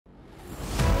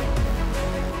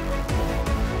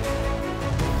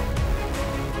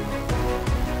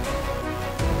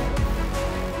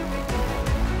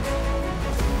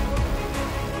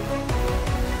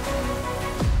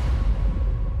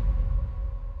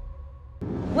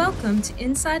Welcome to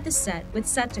Inside the Set with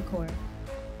Set Decor.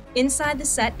 Inside the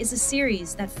Set is a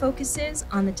series that focuses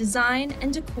on the design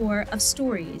and decor of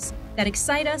stories that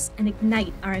excite us and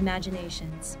ignite our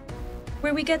imaginations,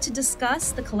 where we get to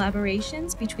discuss the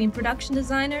collaborations between production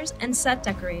designers and set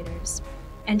decorators,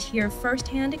 and hear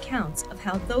firsthand accounts of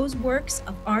how those works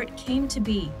of art came to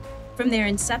be, from their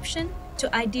inception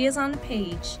to ideas on the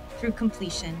page through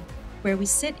completion, where we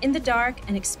sit in the dark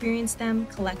and experience them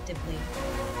collectively.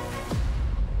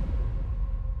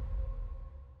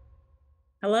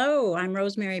 Hello, I'm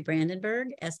Rosemary Brandenburg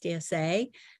SDSA.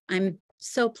 I'm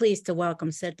so pleased to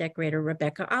welcome set decorator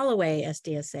Rebecca Alleway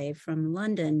SDSA from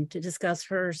London to discuss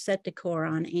her set decor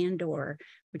on Andor,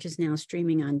 which is now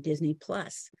streaming on Disney+.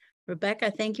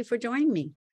 Rebecca, thank you for joining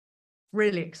me.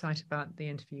 Really excited about the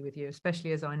interview with you,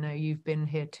 especially as I know you've been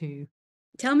here too.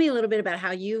 Tell me a little bit about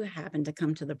how you happened to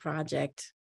come to the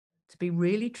project. To be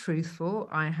really truthful,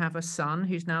 I have a son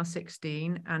who's now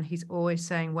 16, and he's always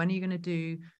saying, when are you going to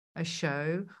do a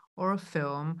show or a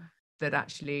film that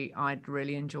actually I'd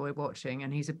really enjoy watching?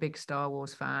 And he's a big Star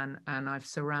Wars fan, and I've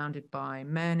surrounded by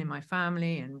men in my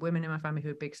family and women in my family who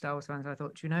are big Star Wars fans. I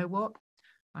thought, you know what?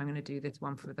 I'm going to do this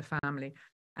one for the family.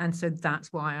 And so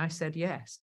that's why I said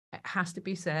yes. It has to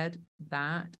be said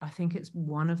that I think it's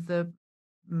one of the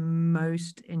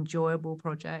most enjoyable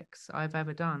projects I've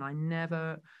ever done. I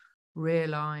never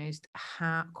realized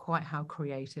quite how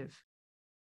creative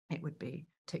it would be.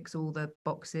 Ticks all the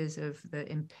boxes of the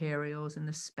Imperials and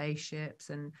the spaceships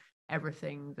and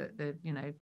everything that the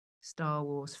Star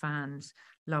Wars fans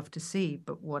love to see.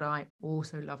 But what I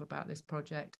also love about this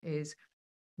project is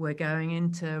we're going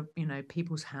into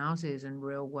people's houses and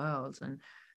real worlds,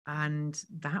 and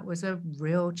that was a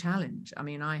real challenge. I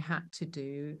mean, I had to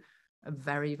do a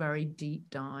very, very deep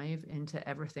dive into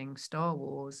everything Star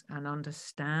Wars and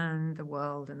understand the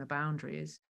world and the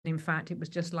boundaries. In fact, it was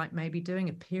just like maybe doing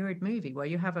a period movie where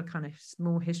you have a kind of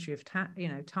small history of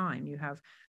time. You have,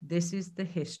 this is the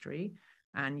history,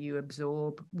 and you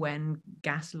absorb when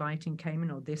gaslighting came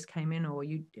in or this came in, or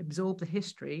you absorb the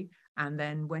history, and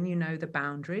then when you know the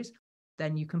boundaries,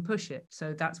 then you can push it.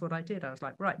 So that's what I did. I was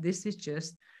like, right, this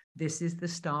is the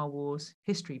Star Wars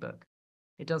history book.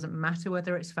 It doesn't matter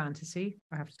whether it's fantasy.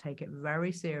 I have to take it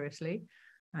very seriously.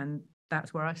 And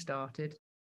that's where I started.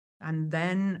 And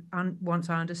then once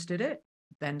I understood it,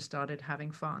 then started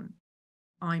having fun.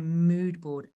 I mood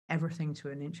board everything to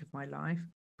an inch of my life.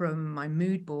 From my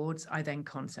mood boards, I then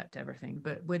concept everything.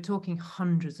 But we're talking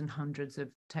hundreds and hundreds of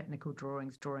technical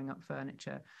drawings, drawing up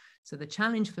furniture. So the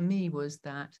challenge for me was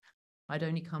that I'd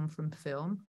only come from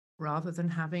film. Rather than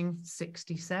having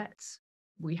 60 sets,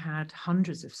 we had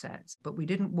hundreds of sets, but we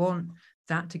didn't want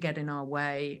that to get in our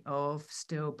way of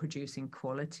still producing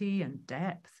quality and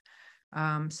depth.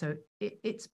 So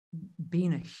it's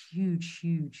been a huge,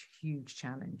 huge, huge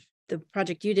challenge. The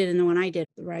project you did and the one I did,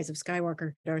 The Rise of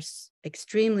Skywalker, are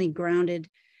extremely grounded.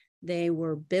 They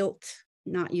were built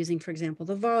not using, for example,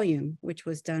 the volume, which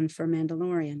was done for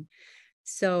Mandalorian.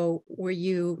 So were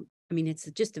you, I mean, it's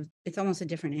almost a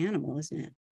different animal, isn't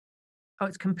it? Oh,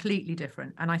 it's completely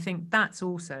different. And I think that's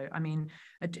also, I mean,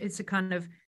 it's a kind of,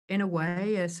 in a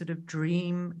way, a sort of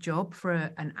dream job for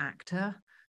an actor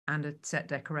and a set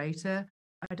decorator.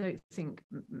 I don't think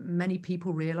many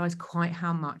people realize quite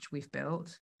how much we've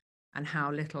built and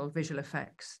how little visual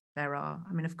effects there are.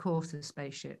 I mean, of course, there's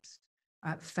spaceships.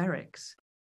 Ferrix,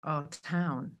 our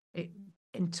town, I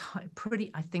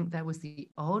think there was the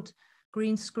odd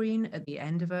green screen at the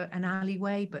end of an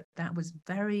alleyway, but that was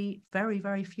very, very,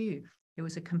 very few. It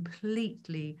was a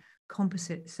completely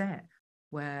composite set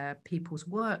where people's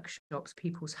workshops,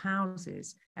 people's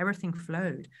houses, everything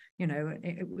flowed.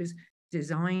 It was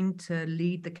designed to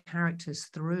lead the characters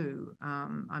through.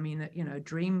 I mean, a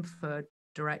dream for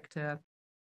director,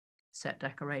 set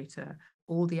decorator,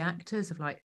 all the actors of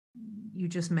you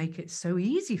just make it so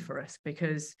easy for us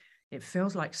because it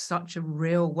feels like such a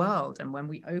real world. And when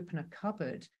we open a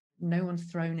cupboard, no one's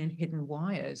thrown in hidden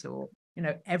wires or,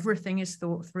 everything is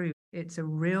thought through. It's a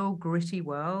real gritty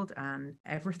world and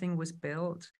everything was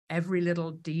built. Every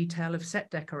little detail of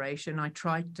set decoration, I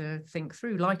tried to think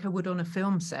through like I would on a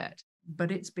film set.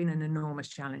 But it's been an enormous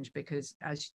challenge because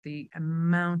as the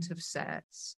amount of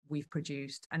sets we've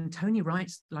produced, and Tony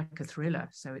writes like a thriller.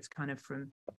 So it's kind of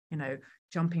from,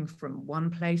 jumping from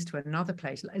one place to another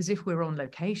place as if we're on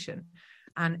location.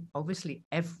 And obviously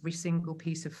every single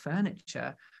piece of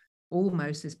furniture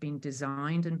almost has been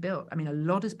designed and built. I mean, a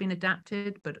lot has been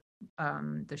adapted, but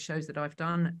the shows that I've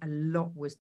done, a lot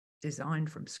was designed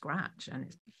from scratch, and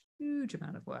it's a huge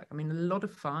amount of work. I mean, a lot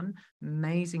of fun,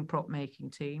 amazing prop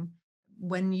making team.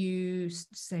 when you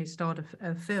say start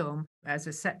a film, as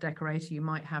a set decorator, you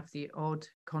might have the odd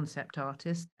concept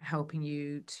artist helping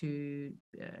you to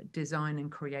design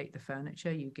and create the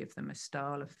furniture. You give them a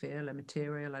style, a feel, a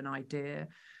material, an idea,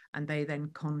 and they then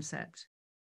concept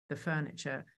the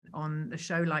furniture. On a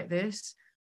show like this,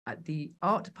 the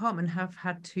art department have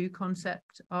had 2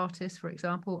 concept artists, for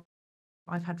example.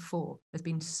 I've had 4. There's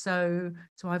been so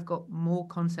I've got more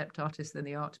concept artists than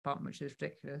the art department, which is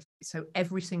ridiculous. So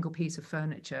every single piece of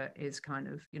furniture is kind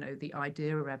of, the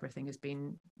idea of everything has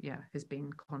been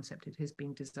concepted, has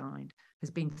been designed,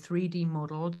 has been 3D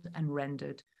modeled and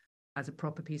rendered as a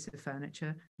proper piece of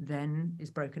furniture, then is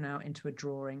broken out into a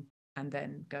drawing and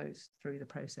then goes through the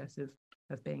process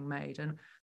of being made. And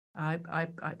I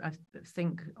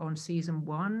think on season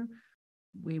 1,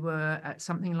 we were at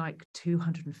something like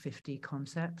 250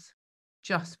 concepts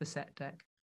just for set dec.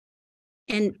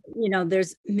 And,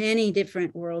 there's many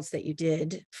different worlds that you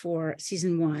did for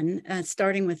season 1,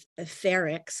 starting with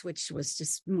Ferrix, which was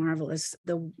just marvelous.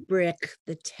 The brick,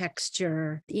 the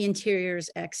texture, the interiors,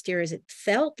 exteriors, it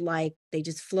felt like they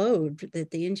just flowed,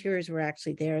 that the interiors were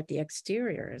actually there at the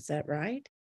exterior. Is that right?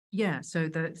 Yeah, so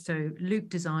Luke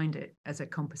designed it as a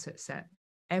composite set.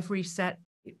 Every set,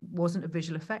 it wasn't a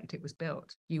visual effect, it was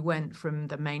built. You went from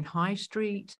the main high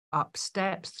street, up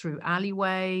steps, through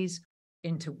alleyways,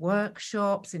 into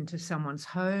workshops, into someone's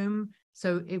home.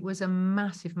 So it was a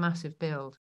massive, massive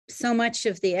build. So much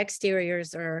of the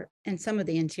exteriors and some of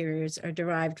the interiors are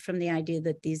derived from the idea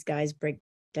that these guys break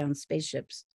down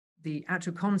spaceships. The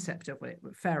actual concept of it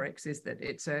with Ferrix is that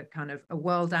it's a kind of a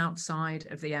world outside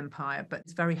of the Empire, but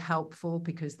it's very helpful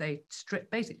because they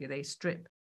strip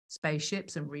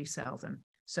spaceships and resell them.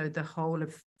 So the whole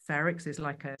of Ferrix is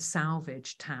like a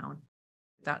salvage town.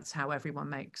 That's how everyone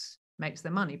makes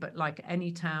their money. But like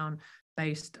any town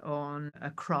based on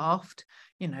a craft,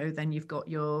 then you've got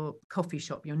your coffee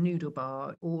shop, your noodle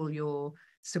bar, all your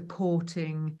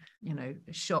supporting,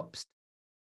 shops.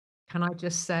 Can I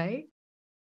just say,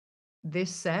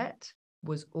 this set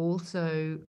was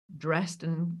also dressed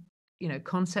and,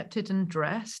 concepted and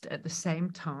dressed at the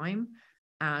same time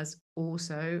as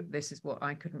also, this is what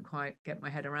I couldn't quite get my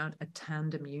head around, a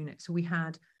tandem unit. So we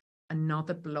had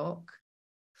another block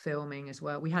filming as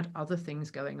well. We had other things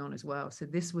going on as well. So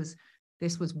this was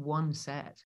one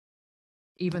set,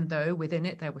 even though within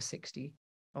it there were 60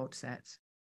 odd sets.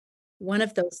 One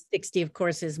of those 60, of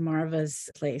course, is Marva's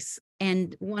place.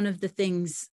 And one of the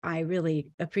things I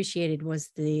really appreciated was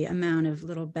the amount of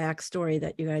little backstory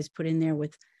that you guys put in there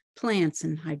with plants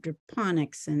and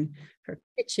hydroponics and her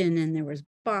kitchen, and there was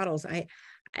bottles.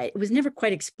 It was never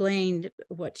quite explained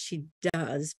what she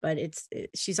does, but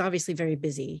she's obviously very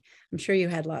busy. I'm sure you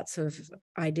had lots of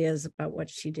ideas about what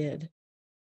she did.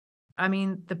 I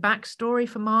mean, the backstory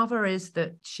for Marva is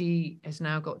that she has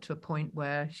now got to a point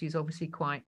where she's obviously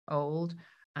quite old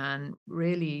and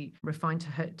really refined to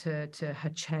her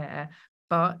chair.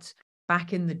 But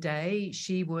back in the day,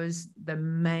 she was the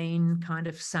main kind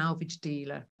of salvage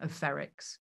dealer of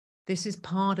Ferrix. This is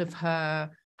part of her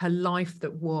life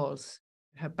that was.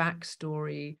 Her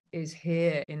backstory is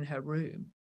here in her room.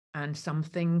 And some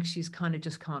things she's kind of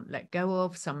just can't let go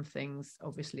of. Some things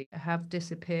obviously have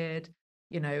disappeared,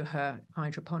 her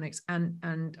hydroponics.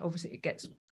 And obviously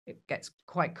it gets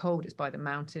quite cold. It's by the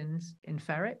mountains in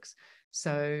Ferrix.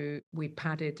 So we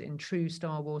padded in true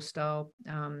Star Wars style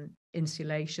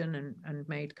insulation and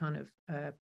made kind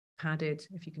of padded,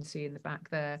 if you can see in the back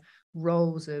there,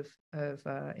 rolls of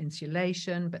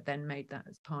insulation, but then made that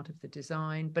as part of the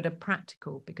design, but are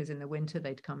practical because in the winter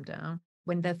they'd come down.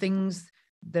 When there are things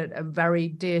that are very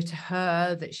dear to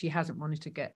her that she hasn't wanted to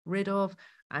get rid of,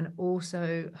 and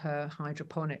also her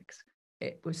hydroponics.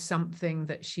 It was something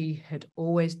that she had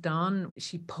always done.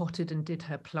 She potted and did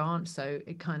her plants, so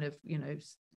it kind of,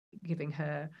 giving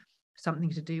her something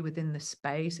to do within the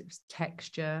space. It's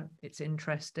texture, it's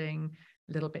interesting,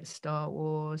 a little bit Star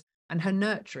Wars, and her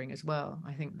nurturing as well.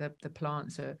 I think the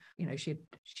plants are,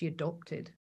 she adopted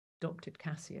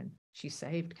Cassian. She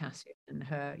saved Cassian, and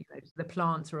her, the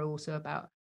plants are also about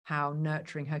how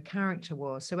nurturing her character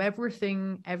was. So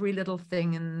every little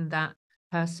thing in that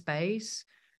her space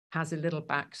has a little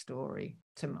backstory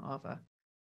to Marva.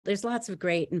 There's lots of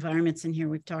great environments in here.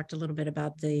 We've talked a little bit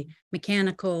about the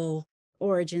mechanical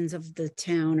origins of the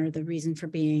town or the reason for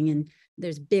being. And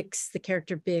there's Bix, the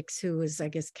character Bix, who is, I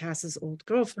guess, Cass's old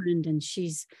girlfriend, and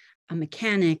she's a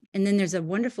mechanic. And then there's a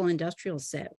wonderful industrial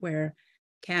set where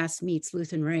Cass meets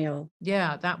Luthen Rail.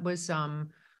 Yeah, that was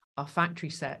our factory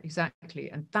set, exactly.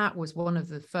 And that was one of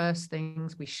the first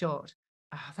things we shot.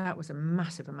 That was a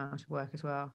massive amount of work as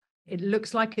well. It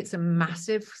looks like it's a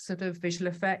massive sort of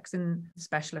visual effects and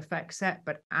special effects set,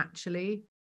 but actually,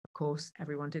 of course,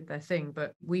 everyone did their thing,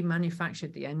 but we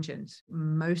manufactured the engines.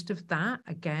 Most of that,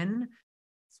 again,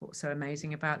 that's what's so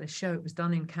amazing about this show. It was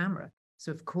done in camera.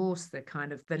 So of course, the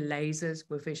lasers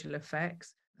were visual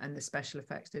effects and the special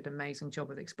effects did an amazing job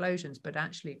with explosions, but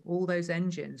actually all those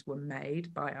engines were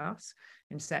made by us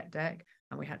in set deck,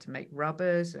 and we had to make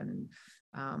rubbers and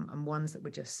ones that were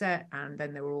just set, and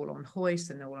then they were all on hoist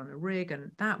and they were on a rig,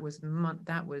 and that was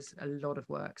a lot of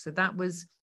work. So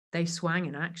they swang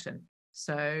in action.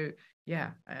 So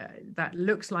yeah, that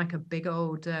looks like a big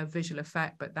old visual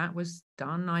effect, but that was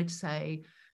done, I'd say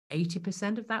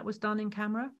 80% of that was done in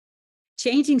camera.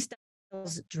 Changing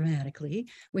styles dramatically,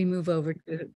 we move over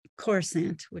to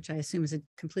Coruscant, which I assume is a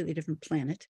completely different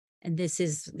planet. And this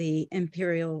is the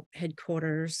Imperial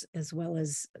headquarters, as well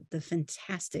as the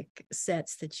fantastic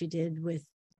sets that you did with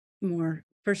more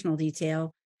personal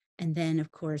detail. And then,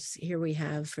 of course, here we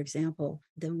have, for example,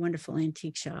 the wonderful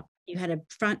antique shop. You had a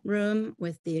front room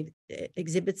with the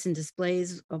exhibits and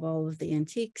displays of all of the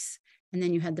antiques. And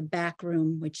then you had the back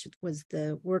room, which was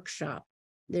the workshop.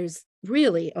 There's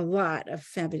really a lot of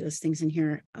fabulous things in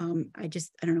here. I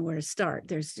don't know where to start.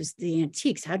 There's just the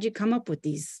antiques. How'd you come up with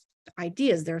these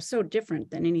ideas? They're so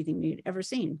different than anything you'd ever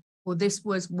seen. Well, this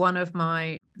was one of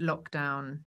my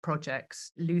lockdown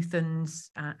projects,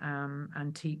 Luthen's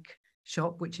antique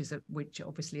shop, which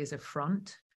obviously is a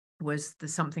front, was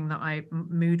something that I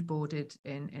mood boarded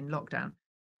in lockdown.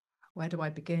 Where do I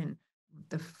begin?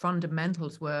 The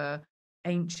fundamentals were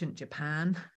ancient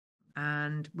Japan,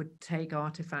 and would take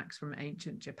artifacts from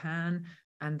ancient Japan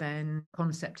and then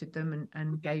concepted them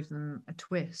and gave them a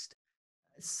twist.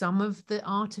 Some of the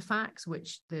artifacts,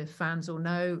 which the fans all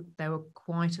know, there were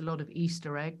quite a lot of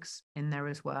Easter eggs in there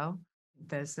as well.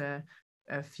 There's a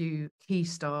few key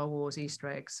Star Wars Easter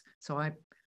eggs. So I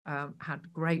had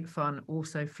great fun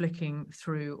also flicking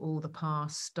through all the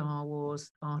past Star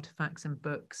Wars artifacts and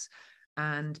books,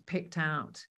 and picked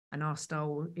out and asked Star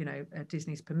Wars,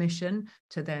 Disney's permission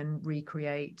to then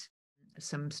recreate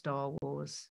some Star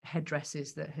Wars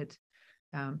headdresses that had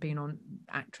been on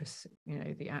the actress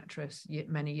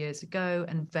many years ago,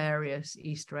 and various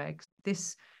Easter eggs.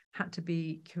 This had to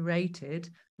be curated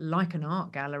like an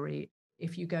art gallery.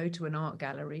 If you go to an art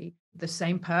gallery, the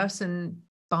same person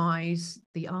buys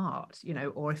the art,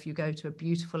 or if you go to a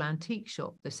beautiful antique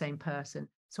shop, the same person.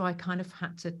 So I kind of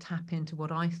had to tap into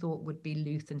what I thought would be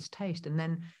Luthen's taste. And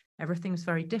then everything's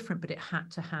very different, but it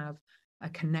had to have a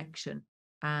connection.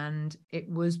 And it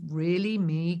was really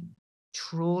me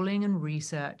trawling and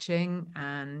researching,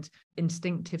 and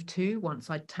instinctive too, once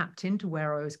I tapped into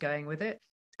where I was going with it.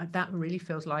 That really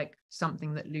feels like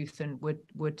something that Luthen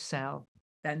would sell.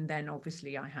 Then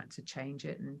obviously I had to change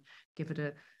it and give it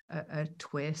a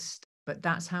twist. But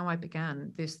that's how I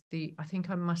began I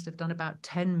think I must have done about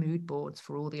 10 mood boards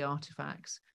for all the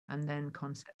artifacts and then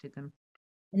concepted them.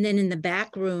 And then in the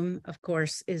back room, of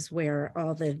course, is where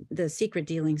all the secret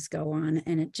dealings go on.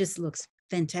 And it just looks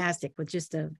fantastic with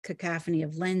just a cacophony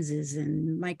of lenses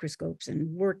and microscopes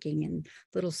and working and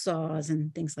little saws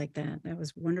and things like that. That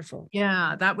was wonderful.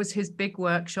 Yeah, that was his big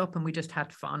workshop, and we just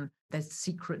had fun. There's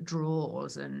secret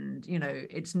drawers, and,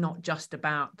 it's not just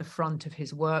about the front of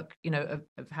his work, of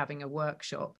having a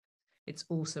workshop. It's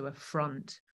also a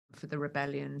front for the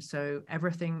rebellion. So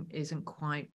everything isn't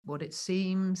quite what it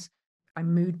seems. I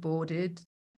mood boarded,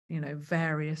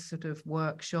 various sort of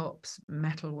workshops,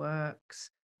 metalworks,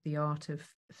 the art of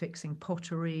fixing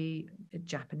pottery,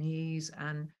 Japanese,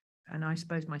 and I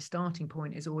suppose my starting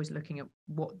point is always looking at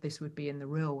what this would be in the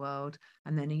real world,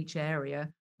 and then each area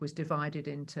was divided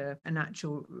into an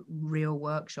actual real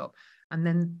workshop. And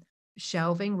then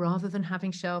shelving, rather than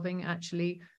having shelving,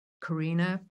 actually,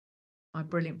 Karina, my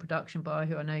brilliant production buyer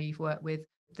who I know you've worked with,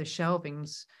 the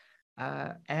shelving's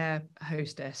air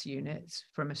hostess units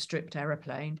from a stripped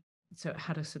aeroplane. So it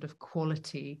had a sort of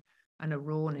quality and a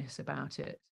rawness about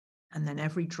it. And then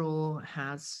every drawer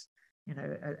has,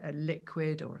 a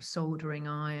liquid or a soldering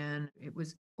iron. It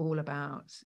was all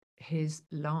about his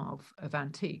love of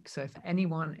antiques. So if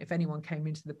anyone came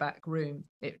into the back room,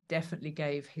 it definitely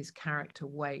gave his character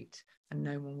weight, and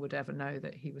no one would ever know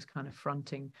that he was kind of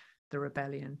fronting the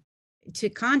rebellion. To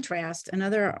contrast,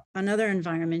 another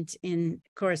environment in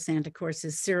Coruscant, of course,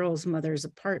 is Cyril's mother's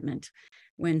apartment.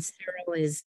 When Cyril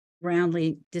is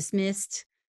roundly dismissed,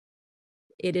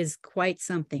 it is quite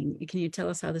something. Can you tell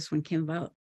us how this one came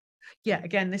about? Yeah,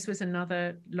 again, this was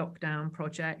another lockdown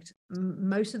project.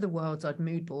 Most of the worlds I'd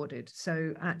mood boarded.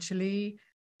 So actually,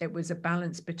 it was a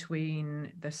balance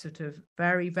between the sort of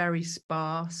very, very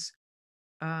sparse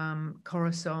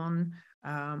Coruscant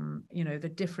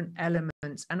the different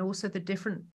elements and also the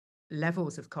different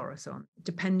levels of Coruscant,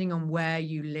 depending on where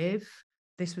you live.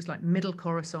 This was like middle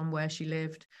Coruscant where she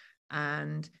lived,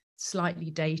 and slightly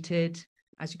dated.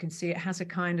 As you can see, it has a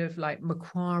kind of like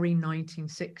Macquarie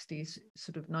 1960s,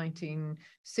 sort of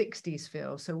 1960s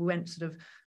feel. So we went sort of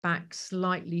back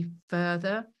slightly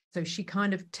further. So she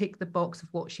kind of ticked the box of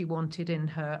what she wanted in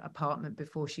her apartment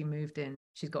before she moved in.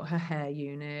 She's got her hair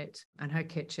unit and her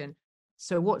kitchen.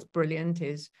 So what's brilliant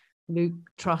is Luke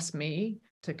trusts me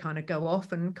to kind of go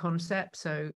off and concept.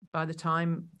 So by the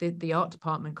time the art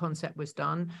department concept was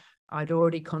done, I'd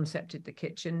already concepted the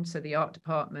kitchen. So the art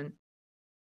department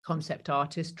concept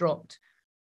artist dropped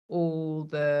all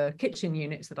the kitchen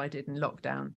units that I did in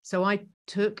lockdown. So I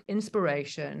took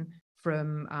inspiration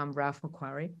from Ralph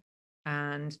Macquarie,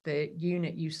 and the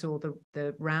unit you saw,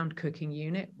 the round cooking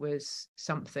unit, was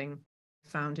something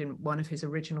found in one of his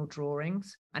original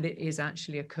drawings, and it is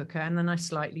actually a cooker. And then I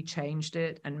slightly changed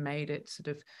it and made it sort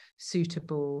of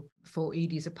suitable for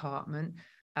Edie's apartment.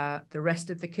 The rest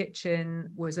of the kitchen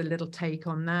was a little take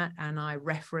on that, and I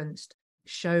referenced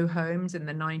show homes in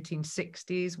the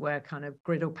 1960s where kind of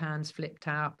griddle pans flipped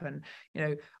up, and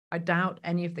I doubt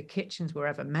any of the kitchens were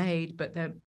ever made, but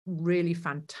they're really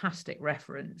fantastic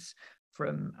reference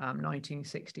from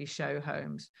 1960s show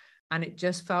homes. And it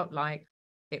just felt like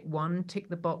it ticked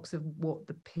the box of what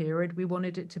the period we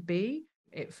wanted it to be.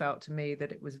 It felt to me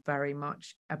that it was very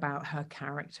much about her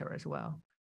character as well.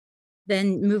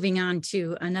 Then moving on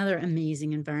to another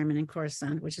amazing environment in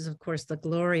Coruscant, which is of course the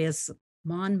glorious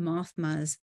Mon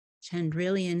Mothma's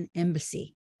Chandrilian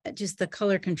Embassy. Just the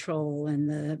color control and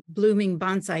the blooming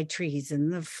bonsai trees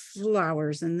and the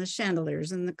flowers and the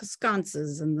chandeliers and the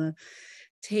sconces and the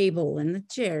table and the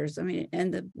chairs. I mean,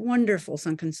 and the wonderful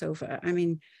sunken sofa. I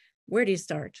mean, where do you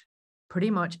start? Pretty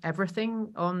much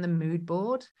everything on the mood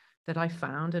board that I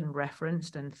found and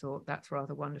referenced and thought that's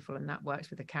rather wonderful and that works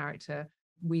with the character,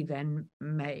 we then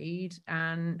made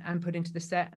and put into the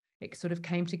set. It sort of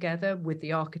came together with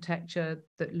the architecture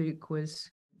that Luke was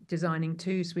designing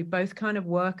too. So we both kind of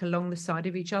work along the side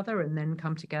of each other and then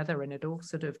come together, and it all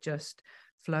sort of just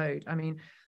flowed. I mean,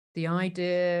 the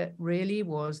idea really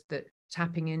was that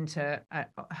tapping into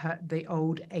the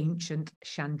old ancient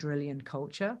Chandrilian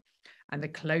culture, and the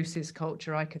closest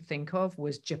culture I could think of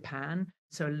was Japan.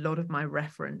 So a lot of my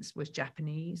reference was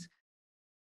Japanese.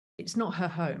 It's not her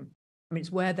home. I mean,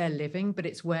 it's where they're living, but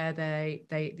it's where they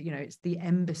it's the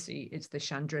embassy. It's the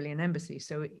Chandrilian embassy.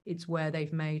 So it's where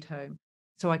they've made home.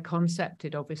 So I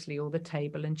concepted, obviously, all the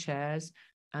table and chairs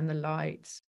and the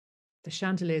lights. The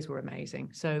chandeliers were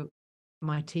amazing. So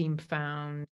my team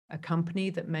found a company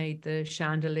that made the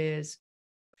chandeliers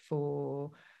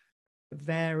for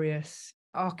various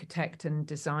architect and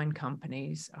design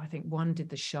companies. I think one did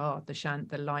the Shard,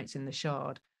 the lights in the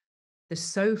Shard. The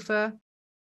sofa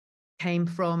came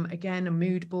from, again, a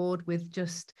mood board with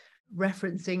just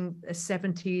referencing a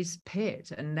 70s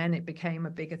pit, and then it became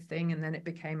a bigger thing, and then it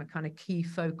became a kind of key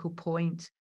focal point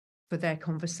for their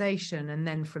conversation, and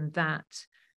then from that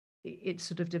it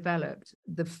sort of developed.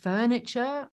 The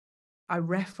furniture, I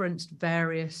referenced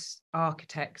various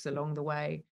architects along the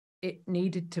way. It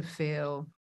needed to feel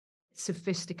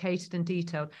sophisticated and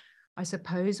detailed. I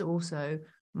suppose also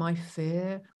my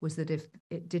fear was that if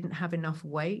it didn't have enough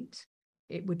weight,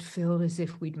 it would feel as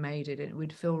if we'd made it. It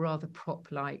would feel rather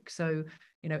prop-like. So,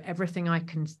 everything I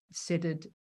considered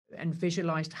and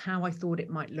visualized how I thought it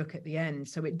might look at the end.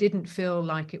 So it didn't feel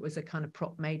like it was a kind of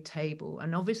prop-made table.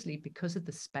 And obviously, because of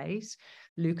the space,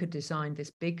 Luca designed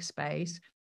this big space.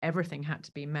 Everything had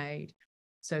to be made.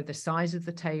 So the size of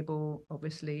the table,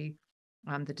 obviously,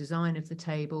 the design of the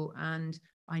table, and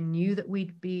I knew that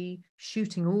we'd be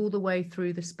shooting all the way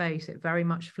through the space. It very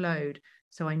much flowed.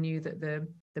 So I knew that the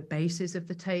bases of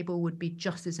the table would be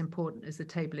just as important as the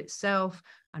table itself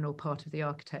and all part of the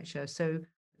architecture. So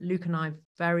Luke and I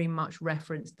very much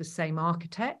referenced the same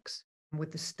architects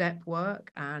with the step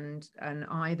work, and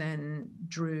I then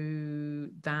drew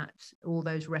all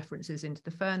those references into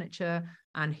the furniture,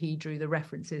 and he drew the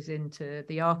references into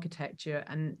the architecture,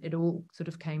 and it all sort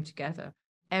of came together.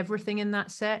 Everything in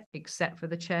that set, except for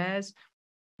the chairs,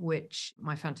 which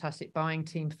my fantastic buying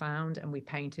team found, and we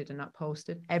painted and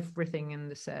upholstered. Everything in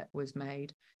the set was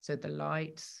made. So the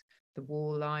lights, the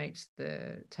wall lights,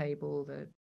 the table, the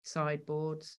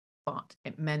sideboards, but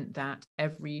it meant that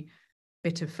every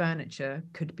bit of furniture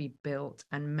could be built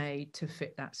and made to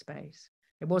fit that space.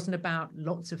 It wasn't about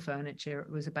lots of furniture. It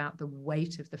was about the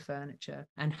weight of the furniture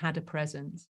and had a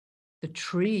presence. The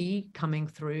tree coming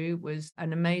through was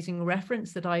an amazing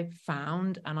reference that I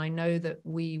found. And I know that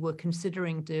we were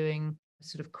considering doing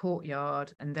sort of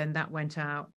courtyard, and then that went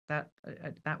out, that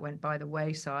went by the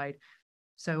wayside.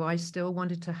 So I still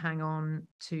wanted to hang on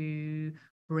to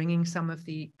bringing some of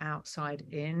the outside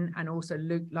in. And also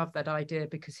Luke loved that idea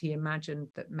because he imagined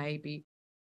that maybe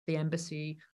the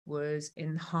embassy was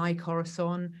in high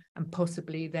Coruscant, and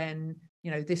possibly then,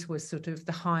 you know, this was sort of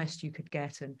the highest you could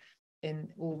get, and in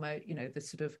almost, you know, the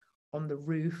sort of on the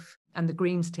roof. And the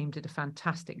greens team did a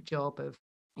fantastic job of,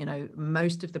 you know,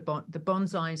 most of the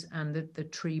bonsais and the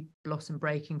tree blossom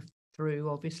breaking through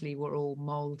obviously were all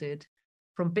molded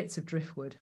from bits of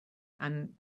driftwood. And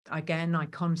again, I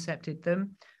concepted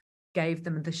them, gave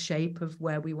them the shape of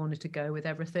where we wanted to go with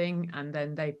everything, and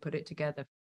then they put it together.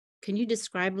 Can you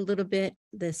describe a little bit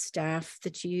the staff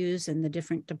that you use and the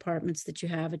different departments that you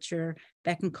have at your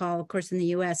beck and call? Of course, in the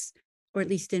US, or at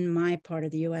least in my part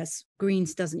of the US,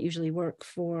 greens doesn't usually work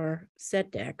for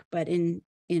set deck, but in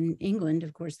England,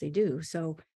 of course, they do.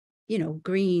 So, you know,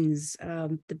 greens,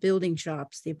 the building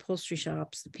shops, the upholstery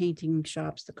shops, the painting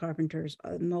shops, the carpenters,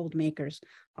 mold makers,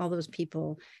 all those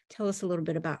people. Tell us a little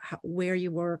bit about where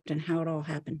you worked and how it all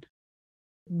happened.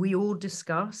 We all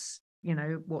discuss, you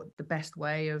know, what the best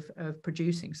way of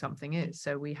producing something is.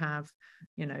 So we have,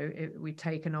 you know, we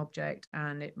take an object,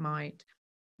 and it might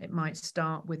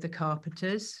start with the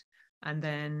carpenters, and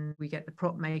then we get the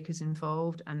prop makers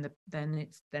involved, and then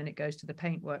it goes to the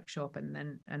paint workshop, and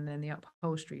then the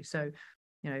upholstery. So,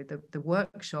 you know, the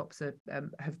workshops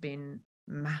have been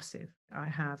massive. I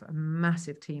have a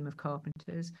massive team of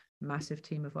carpenters, massive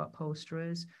team of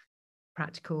upholsterers,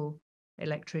 practical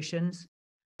electricians,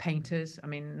 painters. I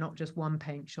mean, not just one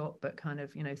paint shop, but kind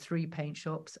of, you know, 3 paint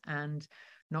shops, and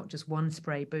not just 1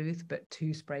 spray booth, but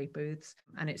 2 spray booths.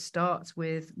 And it starts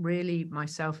with really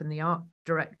myself and the art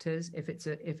directors, if it's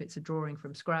a drawing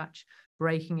from scratch,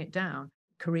 breaking it down.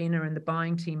 Karina and the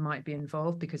buying team might be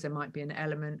involved because there might be an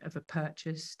element of a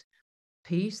purchased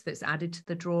piece that's added to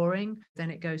the drawing. Then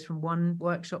it goes from one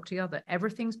workshop to the other.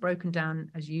 Everything's broken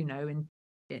down, as you know,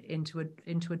 into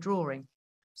a drawing.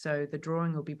 So the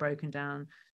drawing will be broken down,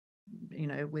 you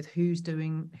know, with who's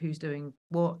doing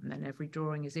what, and then every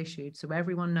drawing is issued, so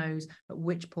everyone knows at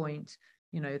which point,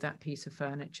 you know, that piece of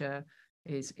furniture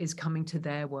is coming to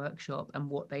their workshop and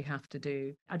what they have to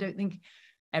do. I don't think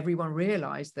everyone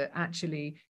realized that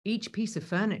actually each piece of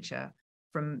furniture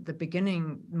from the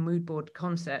beginning mood board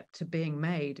concept to being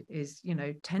made is, you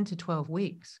know, 10 to 12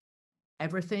 weeks.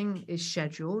 Everything is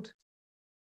scheduled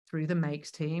through the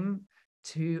makes team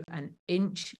to an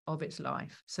inch of its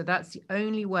life. So that's the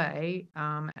only way,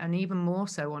 and even more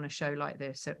so on a show like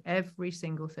this. So every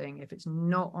single thing, if it's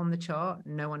not on the chart,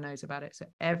 no one knows about it. So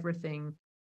everything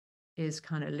is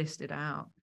kind of listed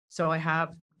out. So I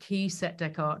have key set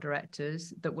deck art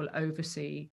directors that will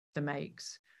oversee the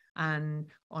makes. And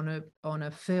on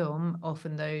a film,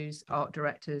 often those art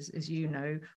directors, as you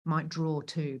know, might draw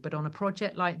too. But on a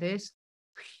project like this,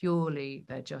 purely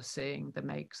they're just seeing the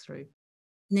makes through.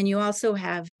 And then you also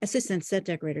have assistant set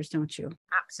decorators, don't you?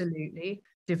 Absolutely.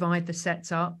 Divide the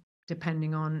sets up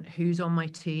depending on who's on my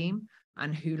team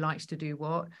and who likes to do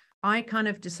what. I kind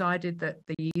of decided that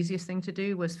the easiest thing to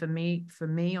do was for me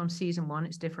on season 1,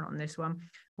 it's different on this one,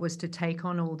 was to take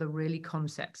on all the really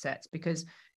concept sets, because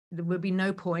there would be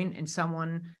no point in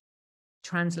someone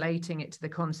translating it to the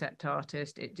concept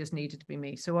artist. It just needed to be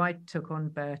me. So I took on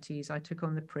Bertie's, I took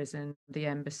on the prison, the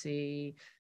embassy.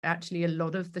 Actually, a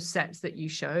lot of the sets that you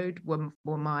showed were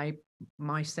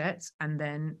my sets, and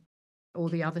then all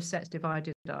the other sets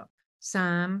divided up.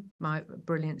 Sam, my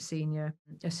brilliant senior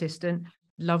assistant,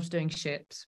 loves doing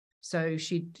ships. So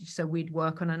we'd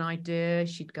work on an idea,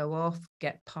 she'd go off,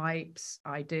 get pipes,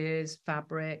 ideas,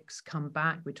 fabrics, come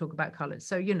back, we'd talk about colors.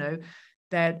 So, you know,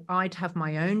 that I'd have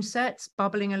my own sets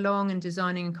bubbling along and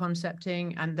designing and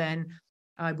concepting, and then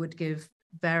I would give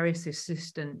various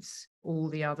assistants all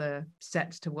the other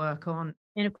sets to work on.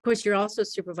 And of course, you're also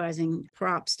supervising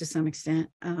props to some extent,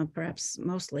 perhaps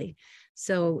mostly.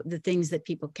 So the things that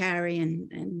people carry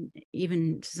and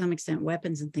even to some extent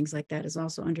weapons and things like that is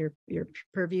also under your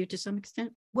purview to some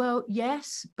extent? Well,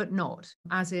 yes, but not.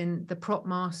 As in the prop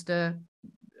master,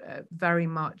 very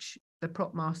much, the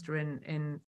prop master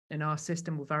in our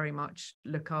system will very much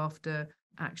look after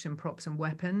action props and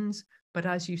weapons. But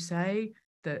as you say,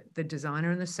 the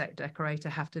designer and the set decorator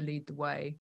have to lead the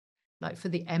way. Like for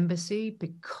the embassy,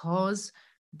 because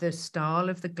the style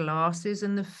of the glasses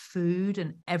and the food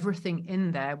and everything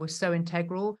in there was so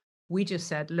integral, we just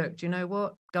said, look, do you know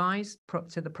what, guys,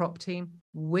 to the prop team,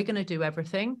 we're going to do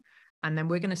everything. And then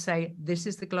we're going to say, this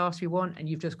is the glass we want, and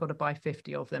you've just got to buy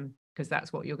 50 of them, because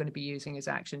that's what you're going to be using as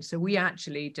action. So we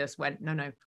actually just went,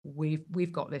 no,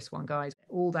 we've got this one, guys.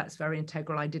 All that's very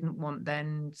integral. I didn't want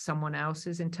then someone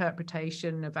else's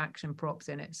interpretation of action props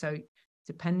in it. So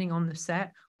depending on the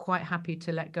set, quite happy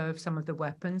to let go of some of the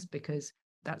weapons because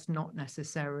that's not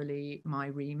necessarily my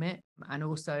remit. And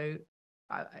also,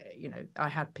 I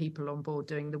had people on board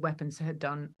doing the weapons that had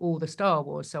done all the Star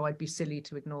Wars, so I'd be silly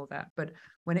to ignore that. But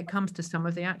when it comes to some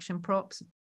of the action props,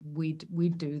 we'd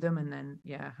do them and then,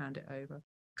 hand it over.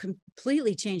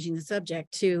 Completely changing the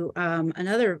subject to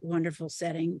another wonderful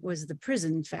setting was the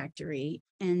prison factory.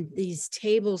 And these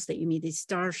tables that you made, these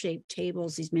star-shaped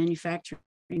tables, these manufacturing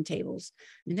tables, I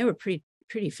mean, they were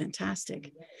pretty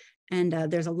fantastic. And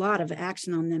there's a lot of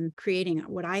action on them creating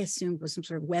what I assumed was some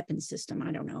sort of weapon system.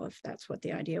 I don't know if that's what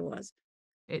the idea was.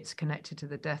 It's connected to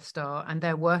the Death Star, and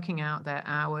they're working out their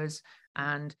hours.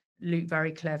 And Luke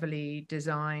very cleverly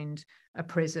designed a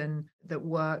prison that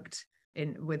worked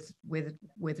with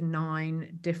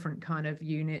 9 different kind of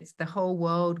units. The whole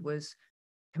world was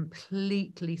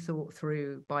completely thought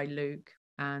through by Luke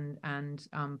and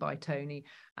by Tony.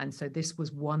 And so this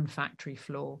was one factory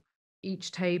floor.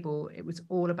 Each table, it was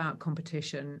all about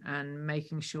competition and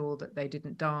making sure that they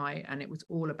didn't die. And it was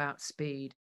all about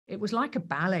speed. It was like a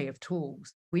ballet of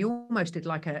tools. We almost did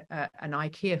like an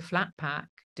IKEA flat pack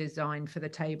design for the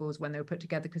tables when they were put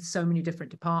together, because so many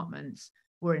different departments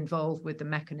were involved with the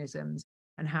mechanisms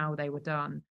and how they were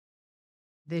done.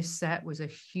 This set was a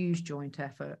huge joint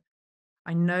effort.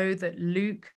 I know that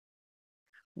Luke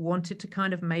wanted to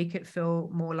kind of make it feel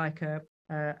more like a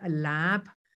lab,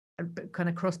 a kind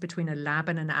of cross between a lab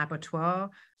and an abattoir.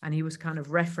 And he was kind of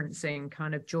referencing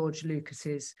kind of George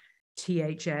Lucas's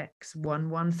THX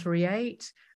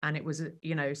 1138. And it was,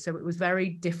 so it was very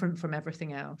different from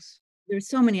everything else. There's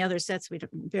so many other sets we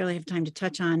barely have time to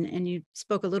touch on. And you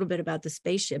spoke a little bit about the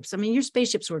spaceships. I mean, your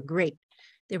spaceships were great.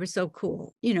 They were so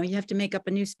cool. You have to make up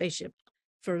a new spaceship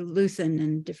for Luthen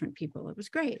and different people. It was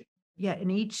great. Yeah,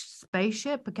 and each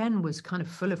spaceship, again, was kind of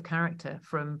full of character,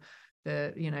 from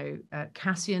the,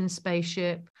 Cassian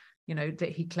spaceship,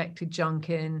 that he collected junk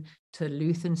in, to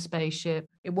Luthen spaceship.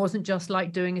 It wasn't just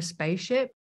like doing a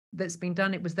spaceship that's been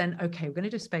done. It was then, okay, we're going to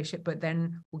do a spaceship, but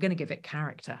then we're going to give it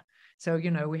character. So,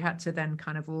 we had to then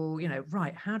kind of all,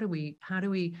 right, how do we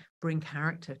bring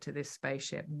character to this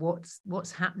spaceship?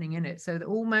 What's happening in it? So that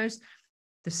almost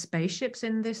the spaceships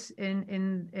in this,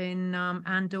 in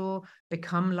Andor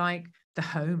become like the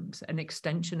homes, an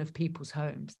extension of people's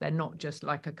homes. They're not just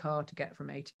like a car to get from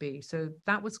A to B. So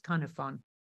that was kind of fun.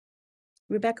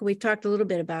 Rebecca, we've talked a little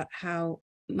bit about how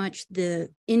much the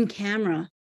in-camera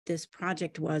this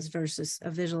project was versus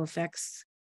a visual effects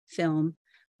film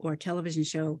or television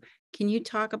show. Can you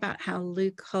talk about how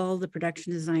Luke Hull, the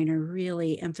production designer,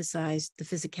 really emphasized the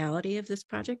physicality of this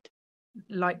project?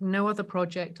 Like no other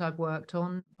project I've worked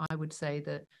on, I would say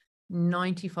that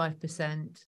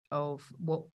 95% of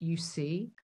what you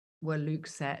see where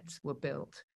Luke's sets were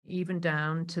built, even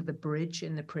down to the bridge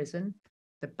in the prison.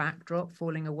 The backdrop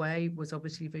falling away was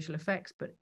obviously visual effects,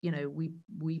 but we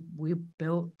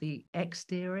built the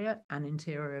exterior and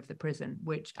interior of the prison,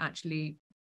 which actually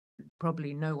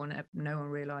probably no one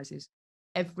realizes.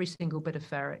 Every single bit of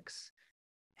Ferrix,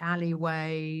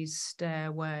 alleyways,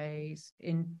 stairways,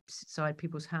 inside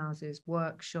people's houses,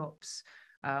 workshops,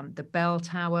 the bell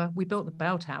tower. We built the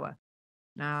bell tower.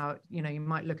 Now, you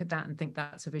might look at that and think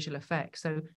that's a visual effect.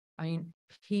 So, I mean,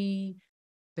 he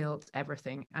built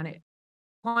everything, and it's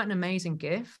quite an amazing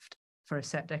gift for a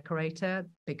set decorator,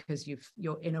 because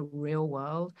you're in a real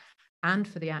world, and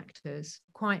for the actors,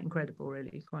 quite incredible,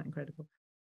 really, quite incredible.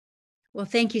 Well,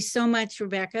 thank you so much,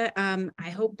 Rebecca. I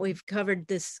hope we've covered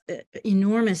this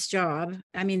enormous job.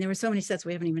 I mean, there were so many sets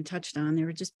we haven't even touched on. They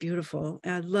were just beautiful.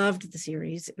 I loved the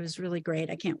series. It was really great.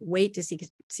 I can't wait to see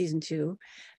season 2.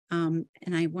 And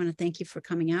I want to thank you for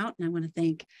coming out. And I want to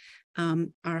thank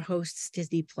our hosts,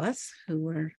 Disney Plus, who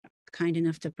were kind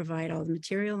enough to provide all the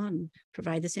material and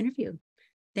provide this interview.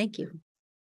 Thank you.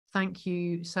 Thank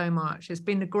you so much. It's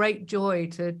been a great joy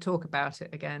to talk about it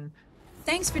again.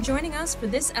 Thanks for joining us for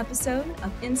this episode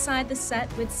of Inside the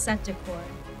Set with Set Decor.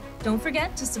 Don't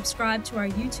forget to subscribe to our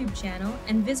YouTube channel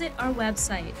and visit our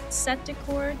website,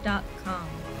 setdecor.com.